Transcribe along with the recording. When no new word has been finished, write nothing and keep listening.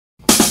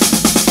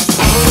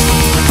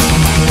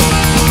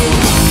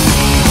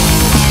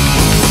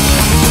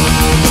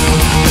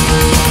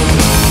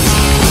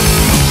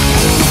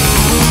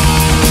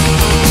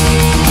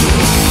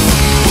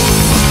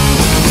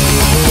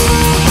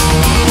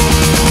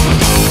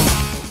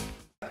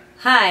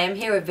Hi, I'm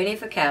here with Vinny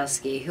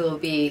Falkowski, who will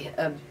be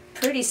a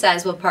pretty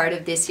sizable part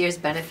of this year's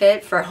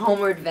benefit for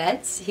Homeward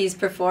Vets. He's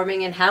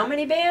performing in how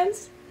many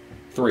bands?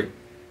 3.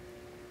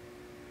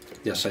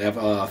 Yes, I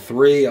have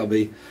 3. I'll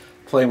be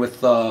playing with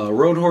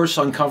Roadhorse,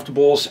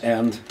 Uncomfortables,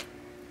 and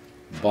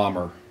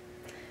Bomber,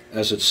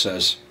 as it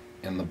says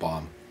in the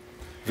bomb.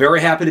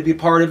 Very happy to be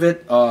part of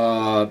it.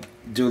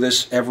 Do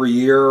this every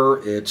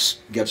year. It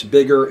gets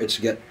bigger. It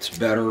gets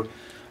better.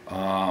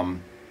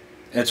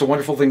 It's a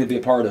wonderful thing to be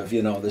a part of.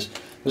 You know,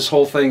 this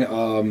whole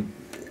thing.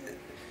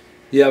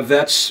 Yeah,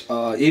 vets,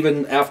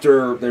 even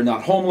after they're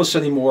not homeless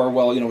anymore,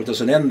 well, you know, it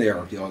doesn't end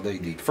there. You know, they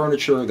need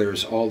furniture.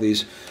 There's all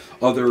these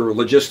other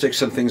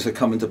logistics and things that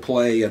come into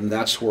play, and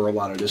that's where a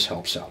lot of this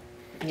helps out.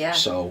 Yeah.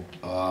 So,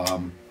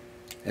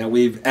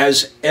 and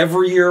as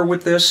every year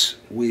with this,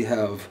 we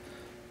have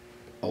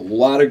a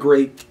lot of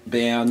great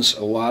bands,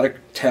 a lot of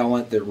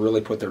talent that really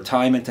put their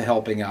time into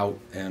helping out,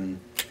 and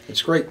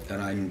it's great.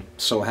 And I'm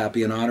so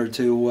happy and honored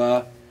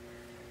to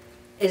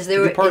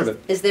be part of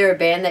it. Is there a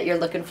band that you're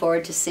looking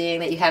forward to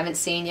seeing that you haven't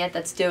seen yet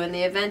that's doing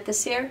the event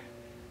this year?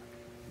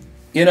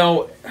 You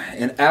know,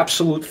 in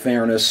absolute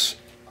fairness,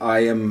 I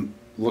am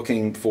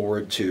looking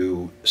forward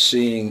to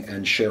seeing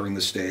and sharing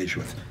the stage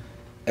with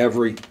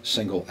every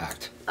single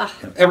act. You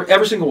know,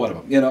 every single one of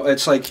them. You know,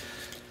 it's like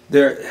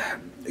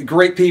they're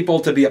great people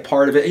to be a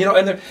part of it. You know,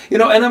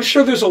 and I'm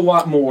sure there's a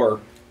lot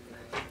more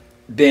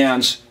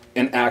bands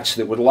and acts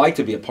that would like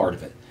to be a part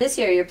of it. This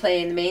year you're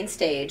playing the main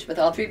stage with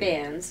all 3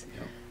 bands.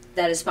 Yeah.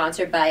 That is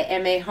sponsored by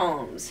MA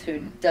Homes, who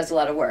does a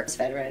lot of work with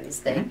veterans.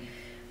 They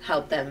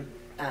help them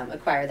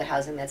acquire the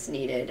housing that's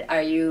needed.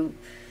 Are you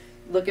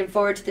looking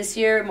forward to this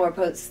year more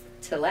opposed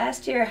to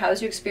last year? How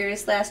was your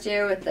experience last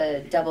year with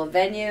the double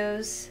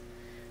venues?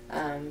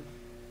 I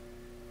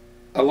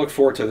look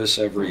forward to this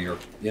every year.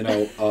 You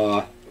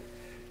know,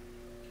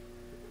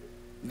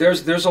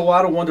 there's a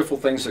lot of wonderful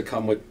things that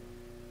come with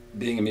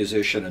being a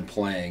musician and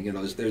playing. You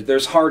know,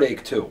 there's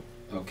heartache too.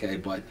 Okay,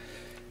 but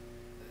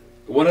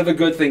one of the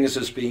good things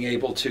is being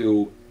able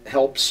to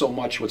help so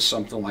much with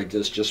something like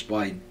this just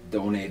by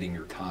donating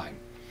your time.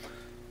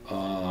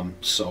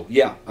 So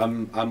yeah,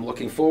 I'm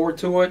looking forward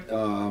to it.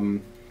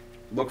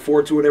 Look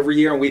forward to it every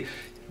year. And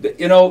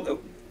you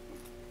know,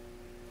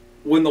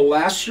 when the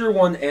last year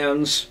one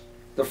ends,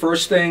 the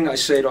first thing I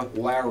say to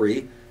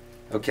Larry,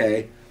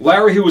 okay,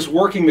 Larry who was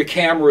working the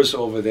cameras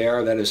over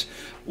there, that is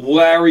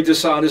Larry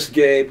Dishonest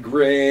Gabe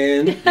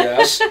Grin,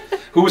 yes,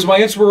 who was my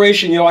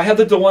inspiration. You know, I had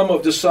the dilemma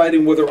of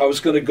deciding whether I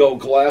was going to go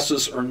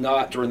glasses or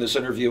not during this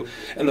interview,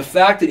 and the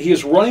fact that he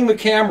is running the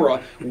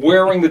camera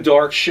wearing the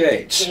dark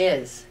shades. He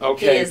is.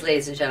 Okay. He is,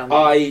 ladies and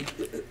gentlemen.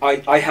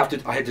 I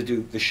had to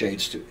do the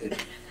shades too.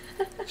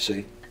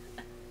 See,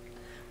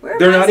 Where are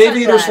they're my not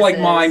aviators like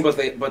sunglasses?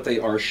 mine, but they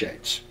are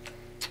shades.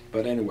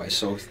 But anyway,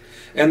 so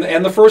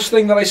and the first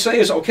thing that I say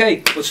is,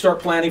 okay, let's start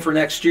planning for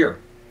next year.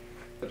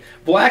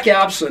 Black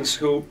Absence,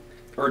 who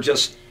are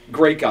just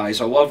great guys.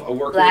 I love working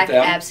with them. Black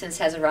Absence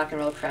has a rock and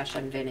roll crush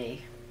on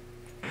Vinny.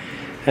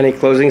 Any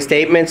closing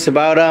statements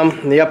about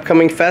the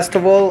upcoming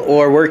festival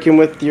or working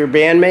with your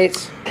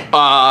bandmates?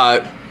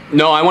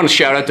 No, I want to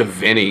shout out to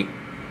Vinny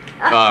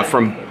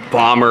from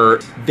Bomber.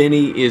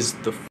 Vinny is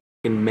the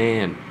fucking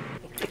man.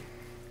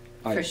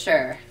 For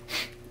sure.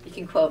 You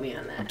can quote me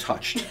on that. I'm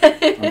touched.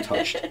 I'm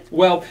touched.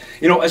 Well,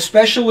 you know,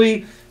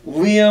 especially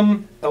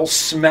Liam El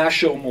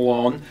Smasho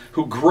Malone,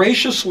 who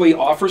graciously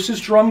offers his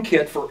drum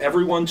kit for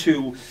everyone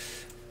to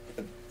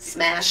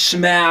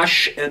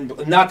smash,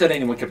 and not that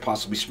anyone could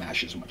possibly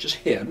smash as much as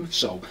him,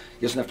 so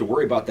he doesn't have to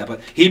worry about that,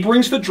 but he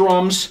brings the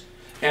drums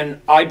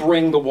and I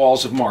bring the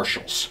walls of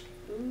Marshalls.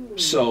 Ooh.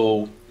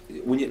 So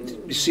when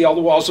you see all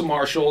the walls of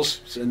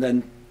Marshalls,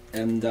 and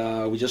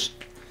we just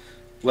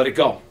let it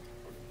go.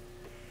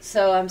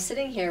 So I'm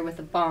sitting here with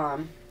a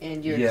bomb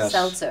and your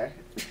seltzer.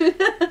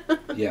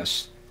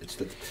 Yes.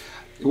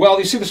 Well,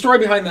 you see the story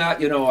behind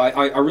that. You know,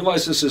 I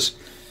realize this is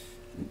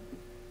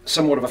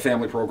somewhat of a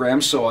family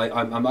program, so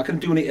I'm not going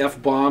to do any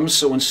F-bombs,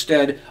 so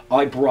instead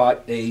I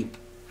brought a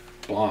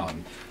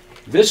bomb.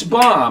 This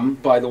bomb,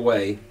 by the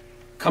way,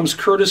 comes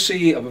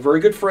courtesy of a very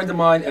good friend of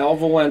mine, Al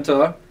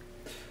Valenta,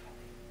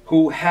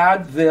 who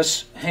had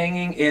this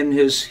hanging in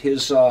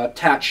his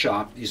tat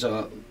shop. He's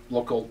a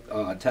local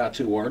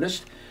tattoo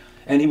artist.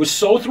 And he was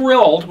so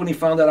thrilled when he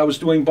found out I was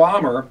doing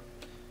Bomber,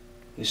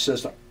 he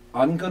says,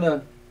 I'm going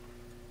to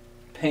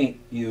paint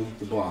you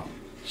the bomb.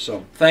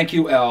 So thank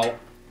you, Al.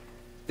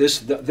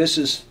 This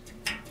is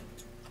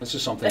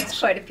something else. That's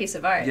quite a piece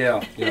of art.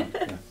 Yeah.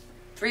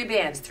 3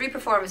 bands, 3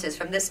 performances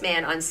from this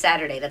man on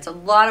Saturday. That's a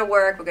lot of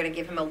work. We're going to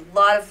give him a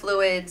lot of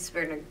fluids.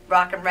 We're going to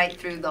rock him right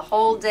through the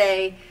whole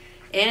day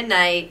and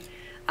night.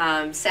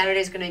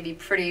 Saturday's going to be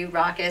pretty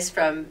raucous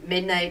from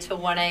midnight till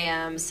 1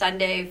 a.m.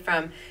 Sunday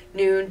from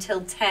noon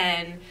till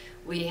 10.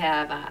 We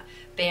have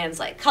bands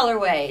like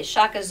Colorway,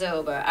 Shaka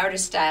Zoba,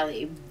 Artist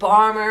Styley,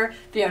 Bomber,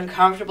 The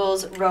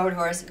Uncomfortables,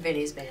 Roadhorse,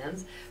 Vinny's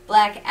bands,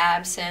 Black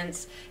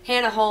Absence,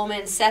 Hannah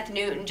Holman, Seth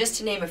Newton, just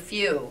to name a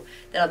few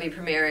that'll be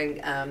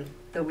premiering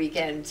the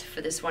weekend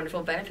for this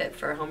wonderful benefit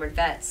for Homeward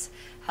Vets.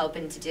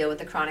 helping to deal with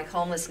the chronic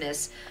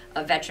homelessness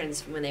of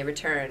veterans when they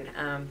return.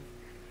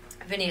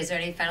 Vinny, is there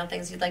any final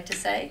things you'd like to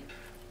say?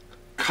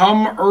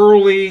 Come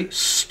early,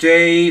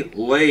 stay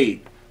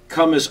late.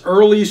 Come as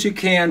early as you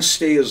can,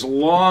 stay as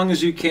long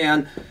as you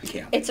can.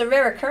 It's a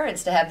rare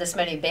occurrence to have this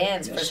many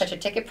bands for such a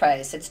ticket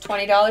price. It's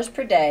 $20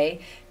 per day,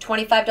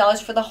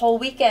 $25 for the whole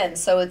weekend,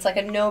 so it's like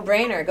a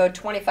no-brainer. Go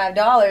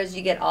 $25,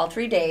 you get all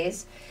 3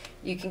 days.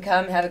 You can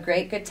come have a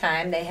great good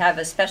time. They have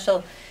a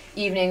special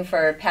evening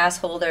for pass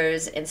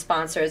holders and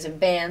sponsors and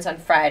bands on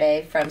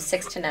Friday from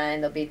 6 to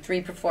 9. There'll be 3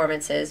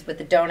 performances with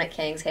the Donut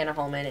Kings, Hannah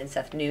Holman and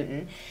Seth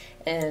Newton,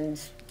 and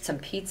some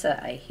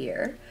pizza, I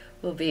hear,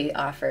 will be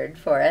offered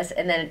for us.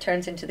 And then it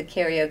turns into the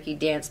karaoke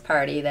dance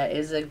party. That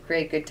is a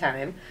great good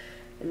time.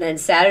 And then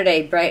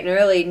Saturday, bright and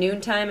early,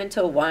 noontime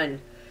until 1.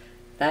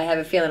 I have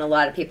a feeling a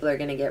lot of people are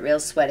going to get real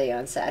sweaty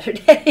on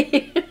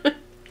Saturday.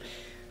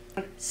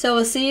 So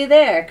we'll see you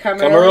there.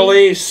 Come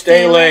early,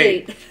 stay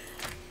late.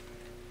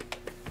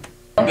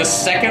 The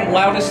second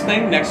loudest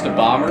thing next to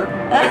Bomber.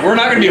 Like, we're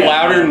not going to be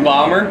louder than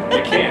Bomber.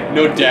 We can't.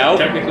 No doubt.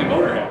 Technically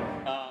Motorhead.